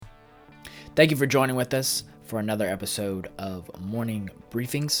Thank you for joining with us for another episode of Morning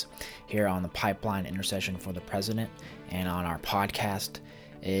Briefings here on the Pipeline Intercession for the President and on our podcast.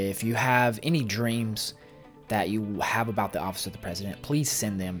 If you have any dreams that you have about the office of the president, please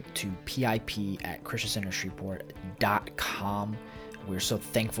send them to pip@christiancentershreveport.com. We're so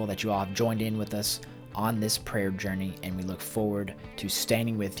thankful that you all have joined in with us on this prayer journey, and we look forward to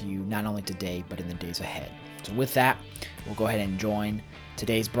standing with you not only today, but in the days ahead. So with that, we'll go ahead and join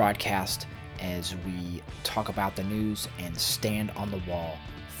today's broadcast as we talk about the news and stand on the wall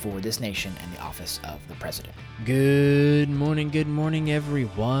for this nation and the office of the president. Good morning,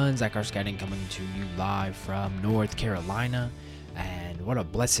 everyone. Zach Arskadden coming to you live from North Carolina. And what a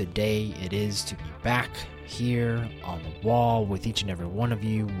blessed day it is to be back here on the wall with each and every one of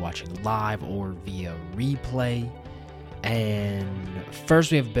you watching live or via replay. And first,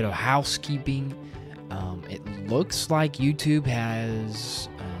 we have a bit of housekeeping. It looks like YouTube has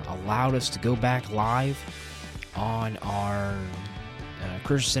allowed us to go back live on our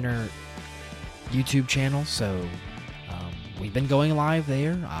Christian Center YouTube channel, so we've been going live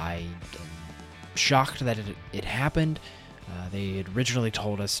there. I am shocked that it happened. They had originally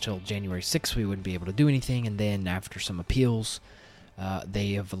told us till January 6th we wouldn't be able to do anything, and then after some appeals,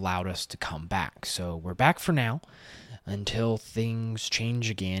 they have allowed us to come back. So we're back for now until things change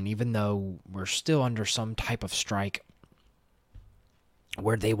again, even though we're still under some type of strike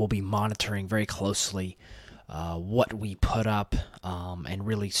where they will be monitoring very closely what we put up and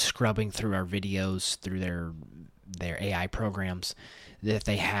really scrubbing through our videos through their AI programs that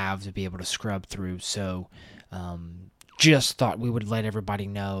they have to be able to scrub through. So just thought we would let everybody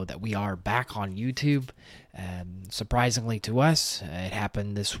know that we are back on YouTube. Surprisingly to us, it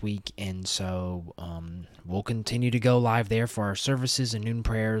happened this week, and so we'll continue to go live there for our services and noon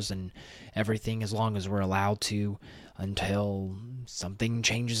prayers and everything as long as we're allowed to, until something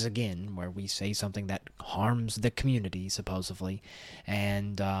changes again where we say something that harms the community, supposedly.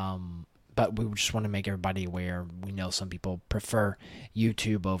 And but we just want to make everybody aware. We know some people prefer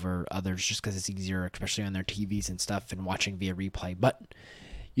YouTube over others just because it's easier, especially on their TVs and stuff, and watching via replay. But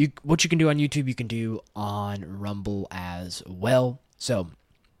what you can do on YouTube, you can do on Rumble as well. So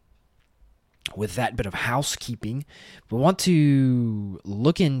with that bit of housekeeping, we want to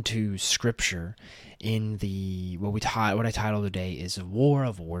look into Scripture in the what I titled today is War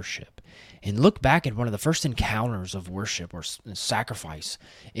of Worship, and look back at one of the first encounters of worship or sacrifice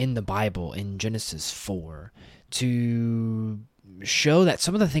in the Bible in Genesis 4 to show that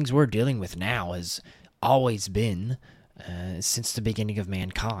some of the things we're dealing with now has always been since the beginning of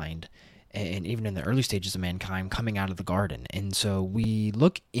mankind, and even in the early stages of mankind coming out of the garden. And so we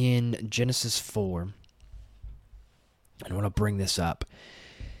look in Genesis 4, and I want to bring this up,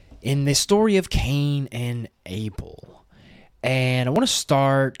 in the story of Cain and Abel. And I want to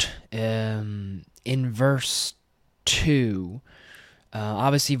start in verse 2.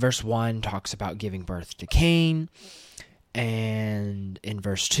 Obviously, verse 1 talks about giving birth to Cain, and in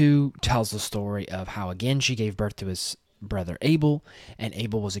verse 2 tells the story of how, again, she gave birth to his brother Abel, and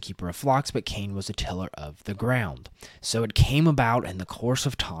Abel was a keeper of flocks, but Cain was a tiller of the ground. So it came about in the course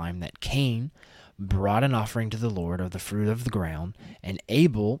of time that Cain brought an offering to the Lord of the fruit of the ground, and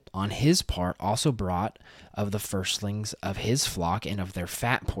Abel, on his part, also brought of the firstlings of his flock and of their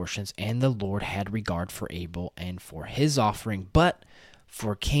fat portions, and the Lord had regard for Abel and for his offering, but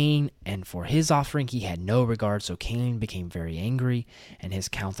for Cain and for his offering he had no regard. So Cain became very angry, and his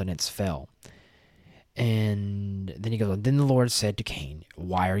countenance fell. And then he goes on, then the Lord said to Cain,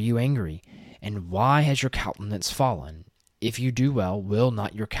 why are you angry? And why has your countenance fallen? If you do well, will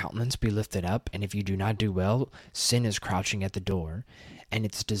not your countenance be lifted up? And if you do not do well, sin is crouching at the door, and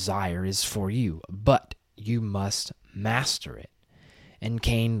its desire is for you, but you must master it. And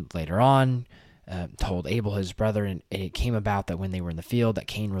Cain later on told Abel his brother, and it came about that when they were in the field, that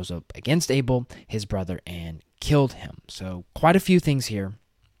Cain rose up against Abel, his brother, and killed him. So quite a few things here.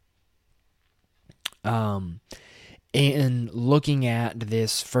 In looking at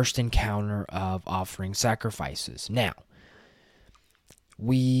this first encounter of offering sacrifices. Now,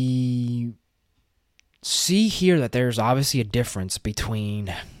 we see here that there's obviously a difference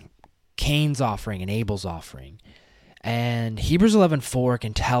between Cain's offering and Abel's offering. And Hebrews 11:4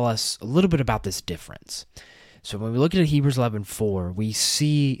 can tell us a little bit about this difference. So when we look at Hebrews 11:4, we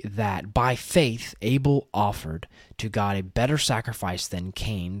see that by faith Abel offered to God a better sacrifice than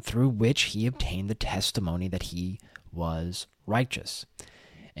Cain, through which he obtained the testimony that he was righteous.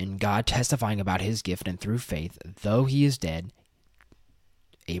 And God testifying about his gift, and through faith, though he is dead,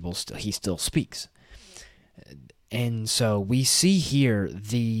 he still speaks. And so we see here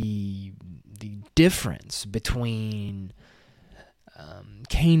the difference between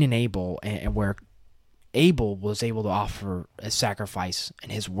Cain and Abel, and where Abel was able to offer a sacrifice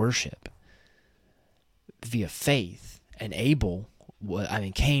and his worship via faith, and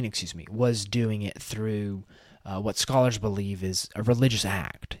Cain, was doing it through what scholars believe is a religious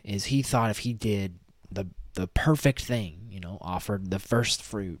act. Is he thought if he did the perfect thing, offered the first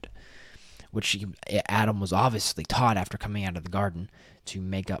fruit, which Adam was obviously taught after coming out of the garden to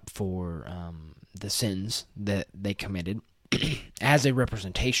make up for the sins that they committed, as a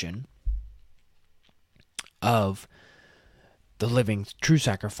representation of the living true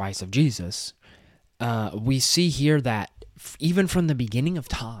sacrifice of Jesus. We see here that even from the beginning of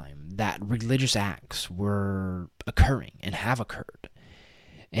time, that religious acts were occurring and have occurred.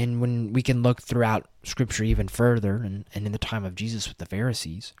 And when we can look throughout Scripture even further, and in the time of Jesus with the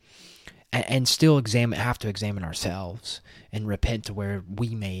Pharisees, and still have to examine ourselves and repent to where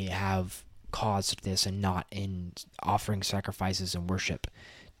we may have caused this and not in offering sacrifices and worship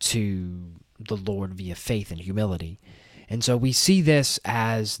to the Lord via faith and humility. And so we see this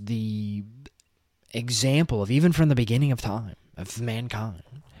as the example of, even from the beginning of time, of mankind,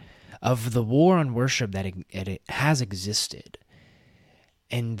 of the war on worship that it has existed,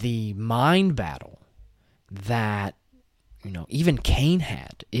 and the mind battle that even Cain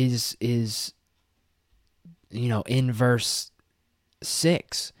had is in verse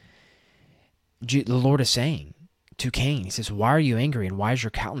 6, the Lord is saying to Cain, he says, "Why are you angry, and why is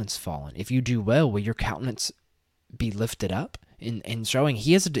your countenance fallen? If you do well, will your countenance be lifted up?" In showing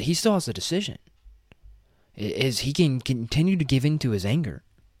he still has a decision. Is he can continue to give in to his anger.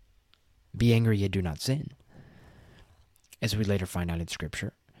 Be angry, yet do not sin, as we later find out in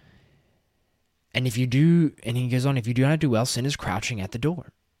Scripture. And if you do, and he goes on, if you do not do well, sin is crouching at the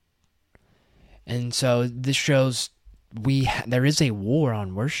door. And so this shows there is a war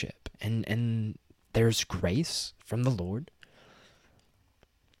on worship, and there's grace from the Lord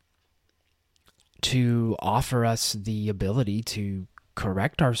to offer us the ability to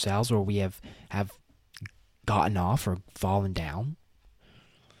correct ourselves where we have gotten off or fallen down.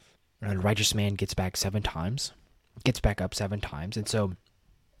 A righteous man gets back up 7 times. And so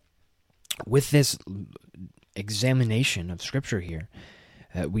with this examination of Scripture here,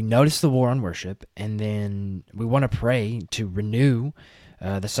 we notice the war on worship, and then we want to pray to renew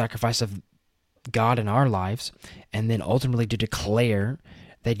the sacrifice of God in our lives, and then ultimately to declare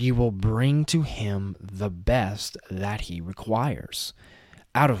that you will bring to him the best that he requires,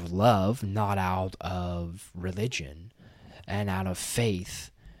 out of love, not out of religion, and out of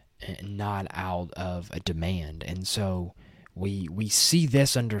faith, and not out of a demand. And so we see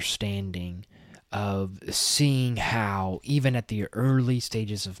this understanding of seeing how, even at the early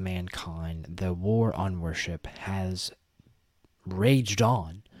stages of mankind, the war on worship has raged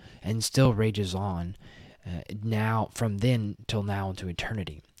on and still rages on now, from then till now into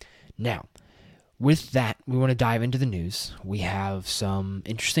eternity. Now, with that, we want to dive into the news. We have some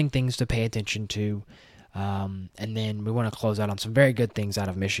interesting things to pay attention to, and then we want to close out on some very good things out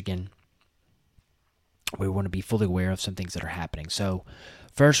of Michigan. We want to be fully aware of some things that are happening. So,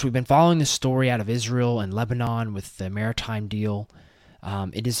 first, we've been following the story out of Israel and Lebanon with the maritime deal.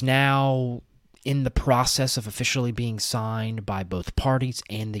 It is now in the process of officially being signed by both parties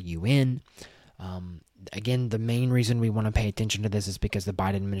and the UN. Again, the main reason we want to pay attention to this is because the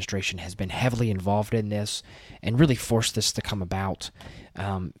Biden administration has been heavily involved in this and really forced this to come about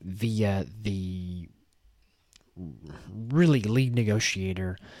via the really lead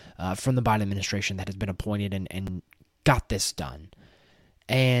negotiator from the Biden administration that has been appointed and got this done.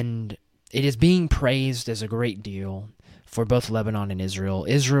 And it is being praised as a great deal for both Lebanon and Israel.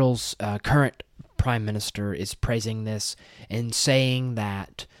 Israel's current prime minister is praising this and saying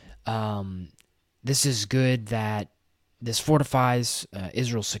that this is good, that this fortifies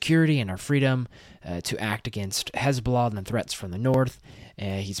Israel's security and our freedom to act against Hezbollah and the threats from the north.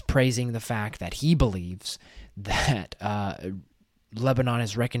 He's praising the fact that he believes that Lebanon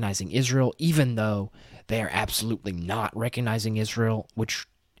is recognizing Israel, even though they are absolutely not recognizing Israel, which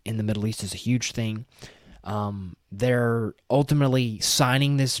in the Middle East is a huge thing. They're ultimately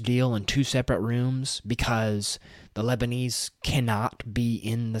signing this deal in 2 separate rooms because the Lebanese cannot be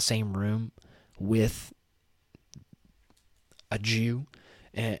in the same room with a Jew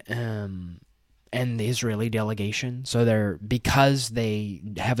and the Israeli delegation. So because they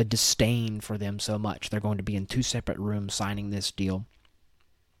have a disdain for them so much, they're going to be in 2 separate rooms signing this deal.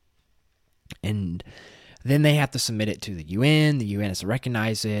 And then they have to submit it to the UN. The UN has to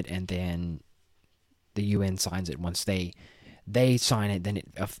recognize it, and then the UN signs it. Once they sign it, then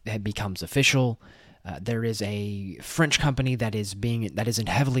it becomes official. There is a French company that is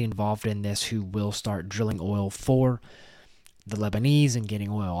heavily involved in this, who will start drilling oil for the Lebanese and getting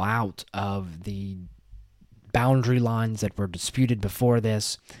oil out of the boundary lines that were disputed before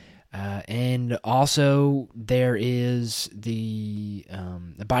this. And also, there is the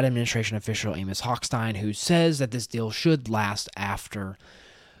Biden administration official, Amos Hochstein, who says that this deal should last after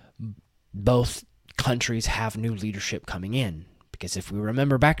both countries have new leadership coming in. Because if we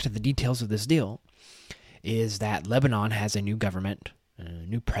remember back to the details of this deal, is that Lebanon has a new government, a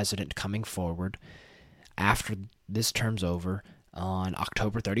new president coming forward after this term's over on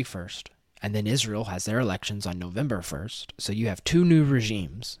October 31st. And then Israel has their elections on November 1st. So you have two new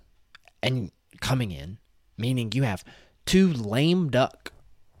regimes and coming in, meaning you have two lame duck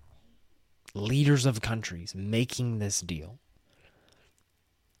leaders of countries making this deal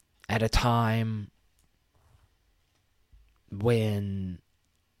at a time when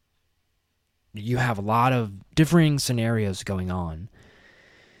you have a lot of differing scenarios going on.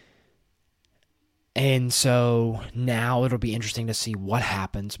 And so now it'll be interesting to see what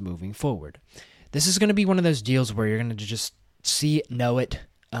happens moving forward. This is going to be one of those deals where you're going to just see it, know it,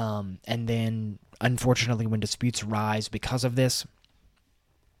 and then, unfortunately, when disputes arise because of this,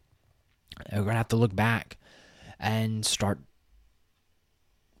 we're going to have to look back and start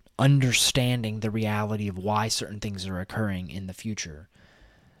understanding the reality of why certain things are occurring in the future.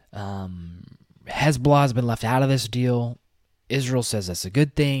 Hezbollah has been left out of this deal. Israel says that's a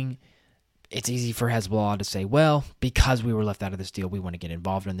good thing. It's easy for Hezbollah to say, well, because we were left out of this deal, we want to get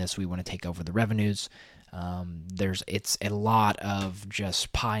involved in this. We want to take over the revenues. It's a lot of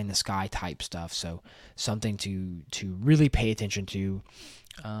just pie in the sky type stuff. So something to really pay attention to,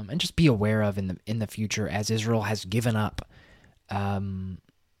 and just be aware of in the future, as Israel has given up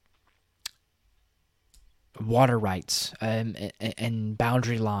water rights and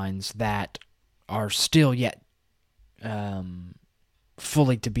boundary lines that are still yet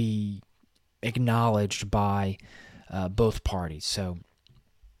fully to be acknowledged by both parties. So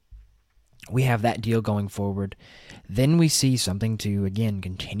we have that deal going forward. Then we see something to, again,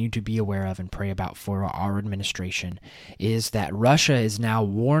 continue to be aware of and pray about for our administration, is that Russia is now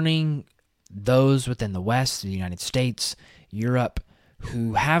warning those within the West, the United States, Europe,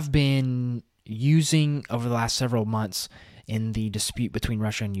 who have been using, over the last several months in the dispute between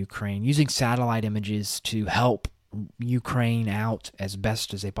Russia and Ukraine, using satellite images to help Ukraine out as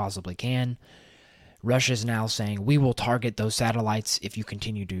best as they possibly can. Russia is now saying, we will target those satellites if you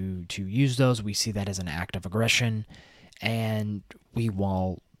continue to use those. We see that as an act of aggression, and we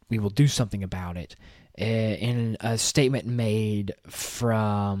will do something about it. In a statement made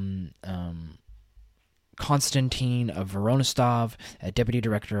from Konstantin Voronostov, a deputy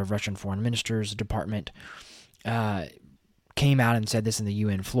director of Russian Foreign Minister's Department, came out and said this in the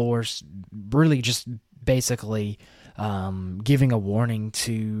UN floors, really just basically giving a warning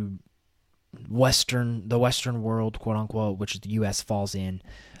to the Western world, quote unquote, which the U.S. falls in,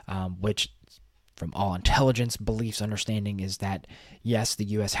 which from all intelligence, beliefs, understanding is that, yes, the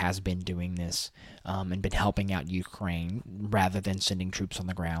U.S. has been doing this and been helping out Ukraine rather than sending troops on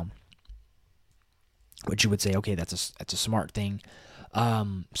the ground, which you would say, okay, that's a smart thing.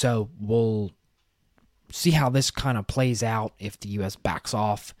 So we'll see how this kind of plays out if the U.S. backs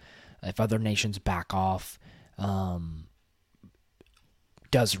off, if other nations back off.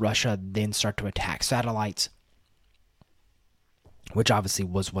 Does Russia then start to attack satellites? Which obviously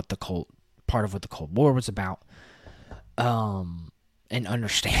was part of what the Cold War was about. And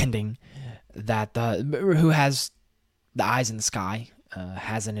understanding that who has the eyes in the sky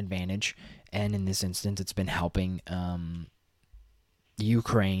has an advantage. And in this instance, it's been helping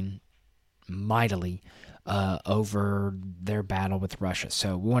Ukraine mightily over their battle with Russia.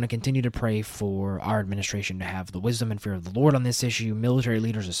 So we want to continue to pray for our administration to have the wisdom and fear of the Lord on this issue, military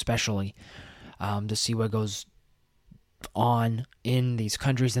leaders especially, to see what goes on in these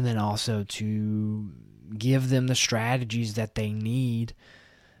countries, and then also to give them the strategies that they need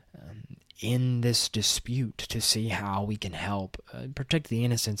in this dispute to see how we can help protect the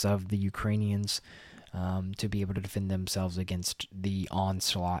innocence of the Ukrainians, to be able to defend themselves against the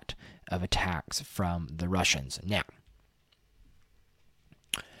onslaught of attacks from the Russians. Now,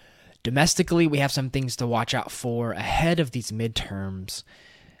 domestically, we have some things to watch out for ahead of these midterms,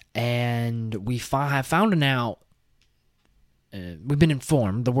 and we have found out, we've been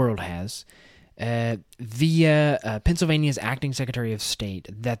informed, the world has, via Pennsylvania's acting Secretary of State,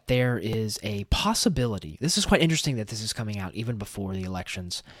 that there is a possibility, this is quite interesting that this is coming out even before the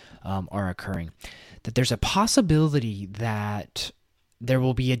elections are occurring, that there's a possibility that there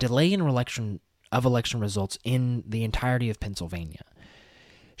will be a delay in election results in the entirety of Pennsylvania.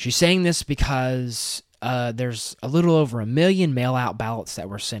 She's saying this because there's a little over 1 million mail-out ballots that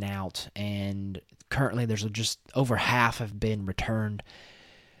were sent out, and currently there's just over half have been returned.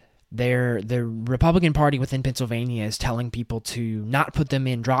 The Republican Party within Pennsylvania is telling people to not put them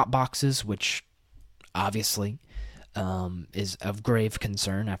in drop boxes, which obviously is of grave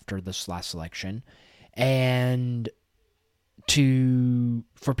concern after this last election, and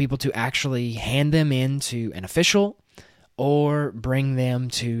for people to actually hand them in to an official or bring them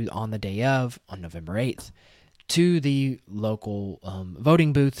to on the day of, on November 8th, to the local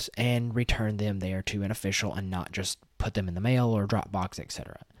voting booths and return them there to an official and not just put them in the mail or drop box,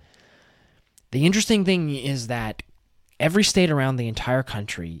 etc. The interesting thing is that every state around the entire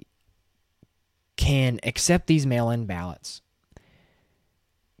country can accept these mail-in ballots,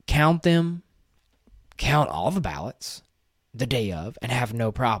 count all the ballots the day of, and have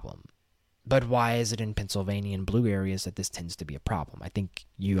no problem. But why is it in Pennsylvania and blue areas that this tends to be a problem? I think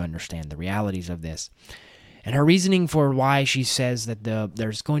you understand the realities of this. And her reasoning for why she says that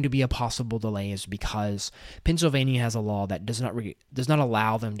there's going to be a possible delay is because Pennsylvania has a law that does not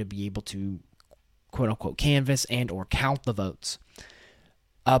allow them to be able to, quote-unquote, canvass and or count the votes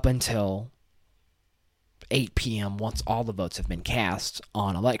up until 8 p.m. once all the votes have been cast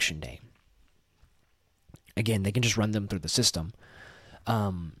on Election Day. Again, they can just run them through the system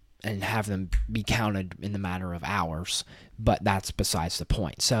and have them be counted in the matter of hours, but that's besides the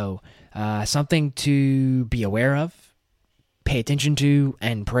point. So something to be aware of, pay attention to,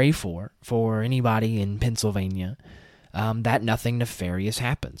 and pray for anybody in Pennsylvania, that nothing nefarious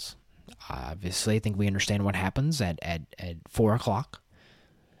happens. Obviously, I think we understand what happens at 4 o'clock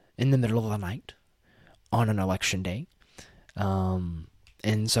in the middle of the night on an election day.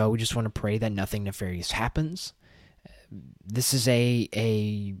 And so we just want to pray that nothing nefarious happens. This is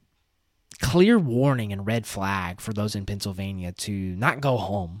a clear warning and red flag for those in Pennsylvania to not go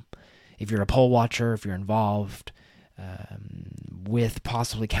home. If you're a poll watcher, if you're involved with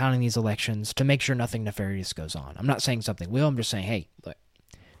possibly counting these elections, to make sure nothing nefarious goes on. I'm not saying something will. I'm just saying, hey, look,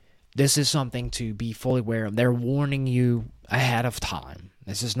 this is something to be fully aware of. They're warning you ahead of time.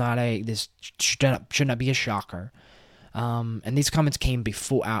 This should not be a shocker. And these comments came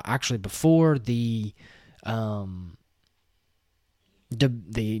before the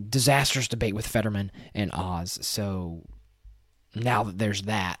disastrous debate with Fetterman and Oz. So now that there's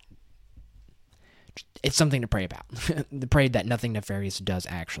that, it's something to pray about. Pray that nothing nefarious does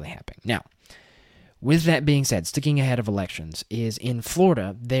actually happen. Now, with that being said, sticking ahead of elections, is in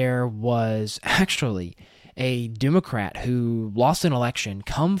Florida, there was actually a Democrat who lost an election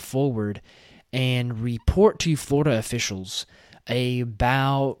come forward and report to Florida officials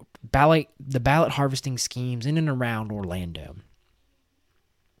about the ballot harvesting schemes in and around Orlando.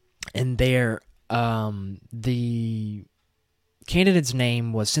 And there, the candidate's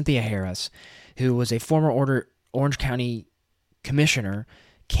name was Cynthia Harris, who was a former Orange County commissioner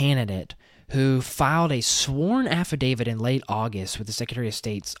candidate who filed a sworn affidavit in late August with the Secretary of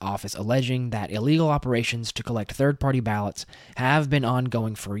State's office alleging that illegal operations to collect third-party ballots have been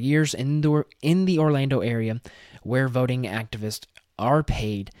ongoing for years in the Orlando area, where voting activists are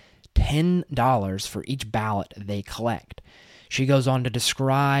paid $10 for each ballot they collect. She goes on to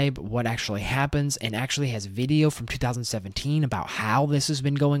describe what actually happens and actually has video from 2017 about how this has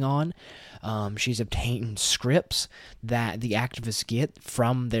been going on. She's obtained scripts that the activists get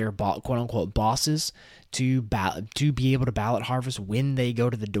from their quote-unquote bosses to be able to ballot harvest when they go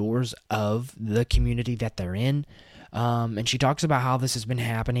to the doors of the community that they're in. And she talks about how this has been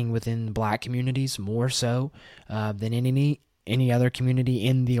happening within black communities more so than any other community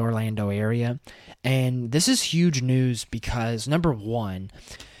in the Orlando area. And this is huge news because, number one,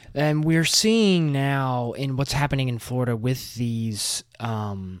 and we're seeing now in what's happening in Florida with these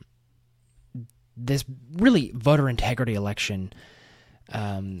this really voter integrity election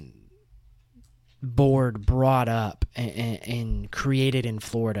board brought up and created in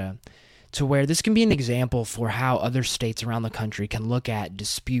Florida, to where this can be an example for how other states around the country can look at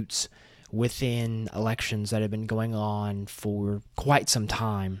disputes within elections that have been going on for quite some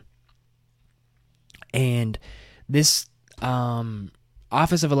time. And this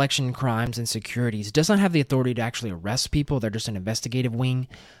Office of Election Crimes and Securities does not have the authority to actually arrest people. They're just an investigative wing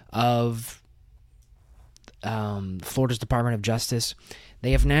of Florida's Department of Justice.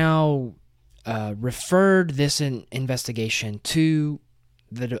 They have now referred this investigation to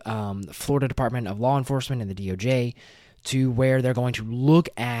the Florida Department of Law Enforcement and the DOJ, to where they're going to look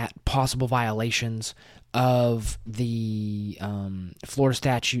at possible violations of the Florida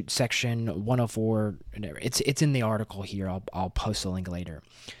statute section 104. It's in the article here. I'll post a link later.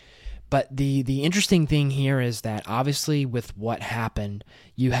 But the interesting thing here is that obviously with what happened,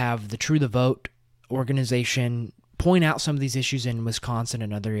 you have the True the Vote organization point out some of these issues in Wisconsin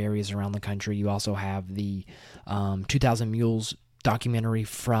and other areas around the country. You also have the 2,000 Mules documentary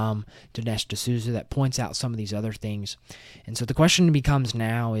from Dinesh D'Souza that points out some of these other things. And so the question becomes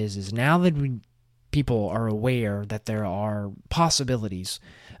now is now that people are aware that there are possibilities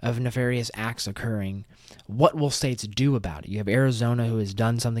of nefarious acts occurring, what will states do about it? You have Arizona, who has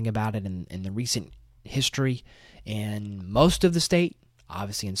done something about it in the recent history in most of the state.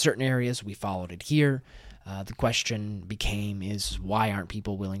 Obviously, in certain areas, we followed it here. The question became is why aren't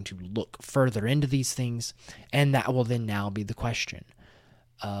people willing to look further into these things? And that will then now be the question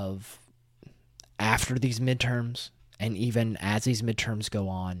of after these midterms, and even as these midterms go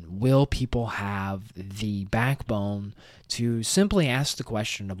on, will people have the backbone to simply ask the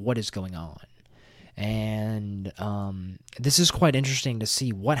question of what is going on? And this is quite interesting to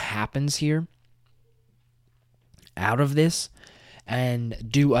see what happens here out of this. And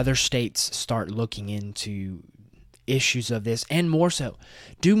do other states start looking into issues of this? And more so,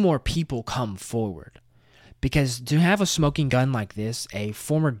 do more people come forward? Because to have a smoking gun like this, a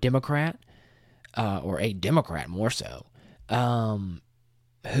former Democrat, or a Democrat more so,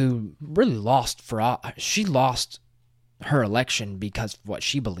 who really she lost her election because of what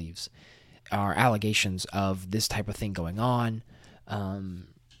she believes are allegations of this type of thing going on.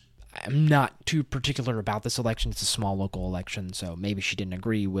 I'm not too particular about this election. It's a small local election, so maybe she didn't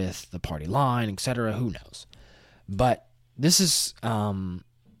agree with the party line, etc. Who knows? But this is a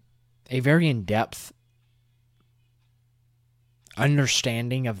very in-depth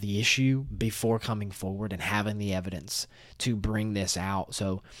understanding of the issue before coming forward and having the evidence to bring this out.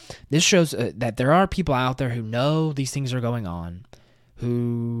 So this shows that there are people out there who know these things are going on,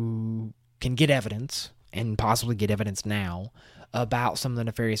 who can get evidence and possibly get evidence now about some of the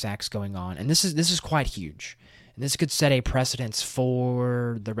nefarious acts going on. And this is quite huge. And this could set a precedence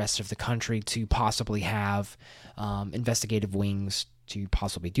for the rest of the country to possibly have investigative wings to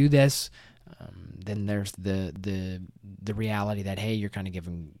possibly do this. Then there's the reality that, hey, you're kind of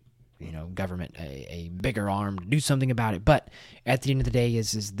giving government a bigger arm to do something about it. But at the end of the day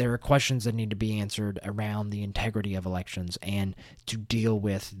is there are questions that need to be answered around the integrity of elections and to deal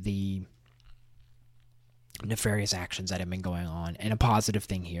with the nefarious actions that have been going on, and a positive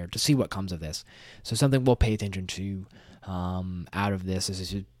thing here to see what comes of this. So something we'll pay attention to out of this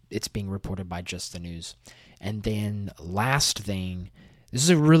is it's being reported by Just the News. And then last thing, this is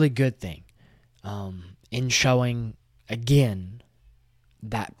a really good thing in showing, again,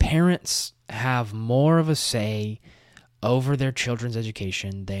 that parents have more of a say over their children's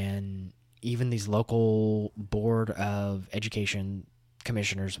education than even these local board of education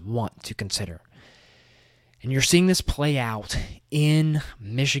commissioners want to consider. And you're seeing this play out in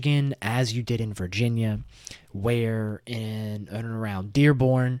Michigan as you did in Virginia, where in and around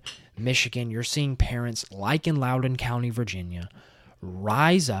Dearborn, Michigan, you're seeing parents, like in Loudoun County, Virginia,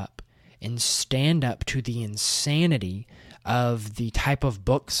 rise up and stand up to the insanity of the type of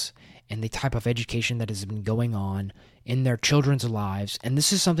books and the type of education that has been going on in their children's lives. And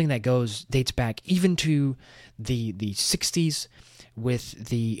this is something that dates back even to the 60s, with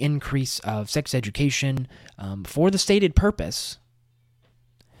the increase of sex education for the stated purpose.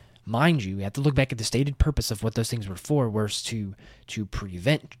 Mind you have to look back at the stated purpose of what those things were for, was to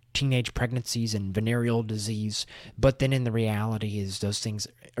prevent teenage pregnancies and venereal disease. But then in the reality is those things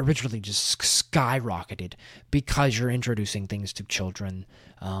originally just skyrocketed because you're introducing things to children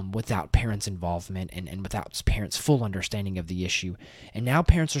without parents' involvement and without parents' full understanding of the issue. And now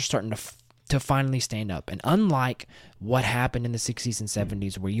parents are starting to finally stand up. And unlike what happened in the 60s and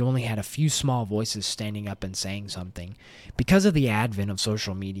 70s, where you only had a few small voices standing up and saying something, because of the advent of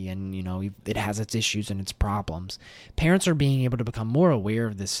social media and, it has its issues and its problems, parents are being able to become more aware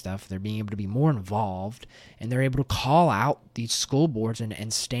of this stuff. They're being able to be more involved, and they're able to call out these school boards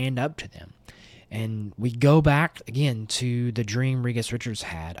and stand up to them. And we go back, again, to the dream Regas Richards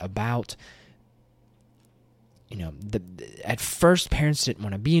had about at first parents didn't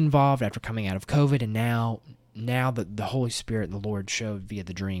want to be involved after coming out of COVID, and now the Holy Spirit, the Lord, showed via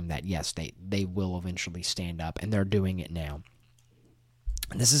the dream that yes, they will eventually stand up, and they're doing it now.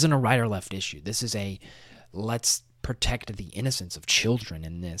 And this isn't a right or left issue. This is a let's protect the innocence of children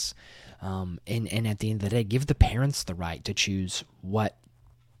in this. And at the end of the day, give the parents the right to choose what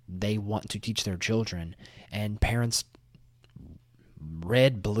they want to teach their children. And parents,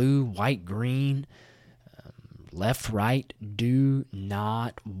 red, blue, white, green, left, right, do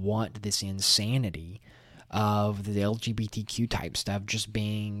not want this insanity of the LGBTQ type stuff just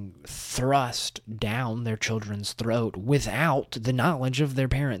being thrust down their children's throat without the knowledge of their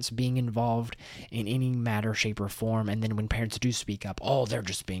parents being involved in any matter, shape, or form. And then when parents do speak up, they're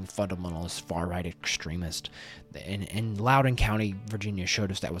just being fundamentalist, far-right extremist. And Loudoun County, Virginia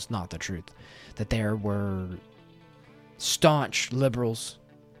showed us that was not the truth. That there were staunch liberals,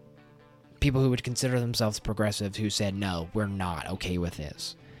 people who would consider themselves progressives, who said, no, we're not okay with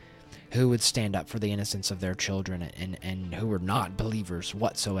this. Who would stand up for the innocence of their children and who were not believers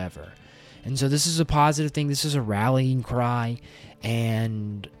whatsoever. And so this is a positive thing. This is a rallying cry.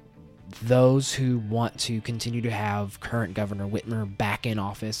 And those who want to continue to have current Governor Whitmer back in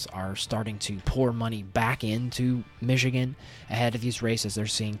office are starting to pour money back into Michigan ahead of these races. They're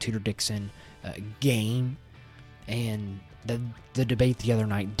seeing Tudor Dixon gain. And the debate the other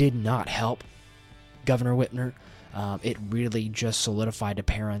night did not help Governor Whitmer. It really just solidified to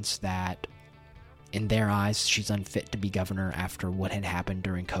parents that, in their eyes, she's unfit to be governor after what had happened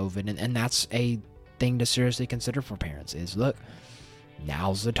during COVID. And that's a thing to seriously consider for parents is, look,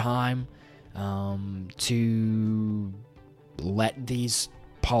 now's the time to let these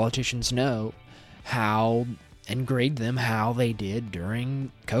politicians know how and grade them how they did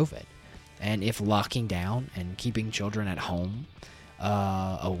during COVID. And if locking down and keeping children at home,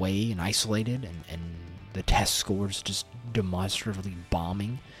 away and isolated, and the test scores just demonstratively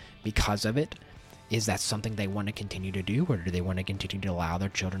bombing because of it, is that something they want to continue to do, or do they want to continue to allow their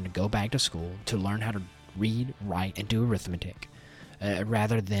children to go back to school to learn how to read, write, and do arithmetic,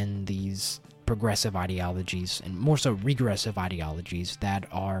 rather than these progressive ideologies, and more so regressive ideologies that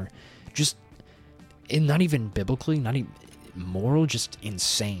are just not even biblically, not even moral, just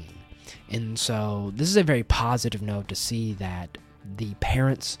insane. And so this is a very positive note to see that the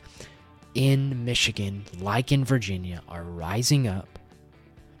parents in Michigan, like in Virginia, are rising up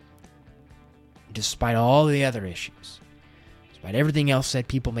despite all the other issues, despite everything else that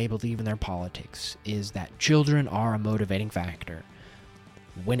people may believe in their politics, is that children are a motivating factor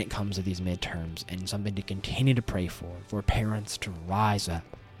when it comes to these midterms, and something to continue to pray for parents to rise up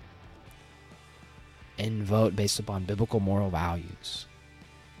and vote based upon biblical moral values,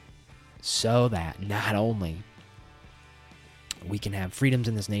 so that not only we can have freedoms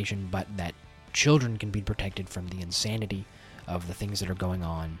in this nation, but that children can be protected from the insanity of the things that are going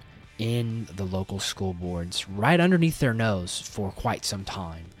on in the local school boards right underneath their nose for quite some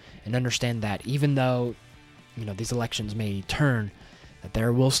time. And understand that even though, these elections may turn, that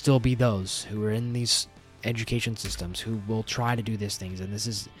there will still be those who are in these education systems who will try to do these things. And this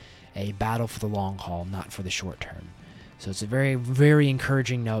is a battle for the long haul, not for the short term. So it's a very, very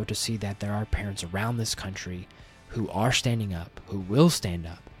encouraging note to see that there are parents around this country who are standing up, who will stand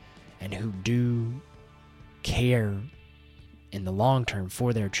up, and who do care in the long term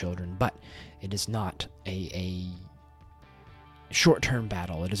for their children. But it is not a short-term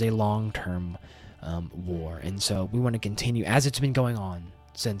battle. It is a long-term war. And so we want to continue, as it's been going on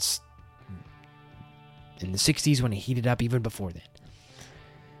since in the 60s when it heated up, even before then,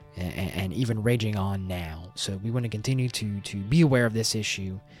 and even raging on now. So we want to continue to be aware of this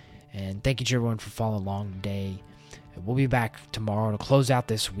issue. And thank you to everyone for following along today. We'll be back tomorrow to close out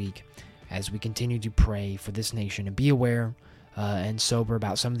this week as we continue to pray for this nation and be aware and sober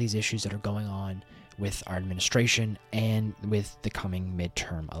about some of these issues that are going on with our administration and with the coming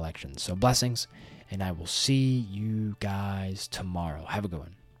midterm elections. So blessings, and I will see you guys tomorrow. Have a good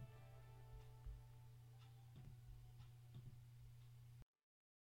one.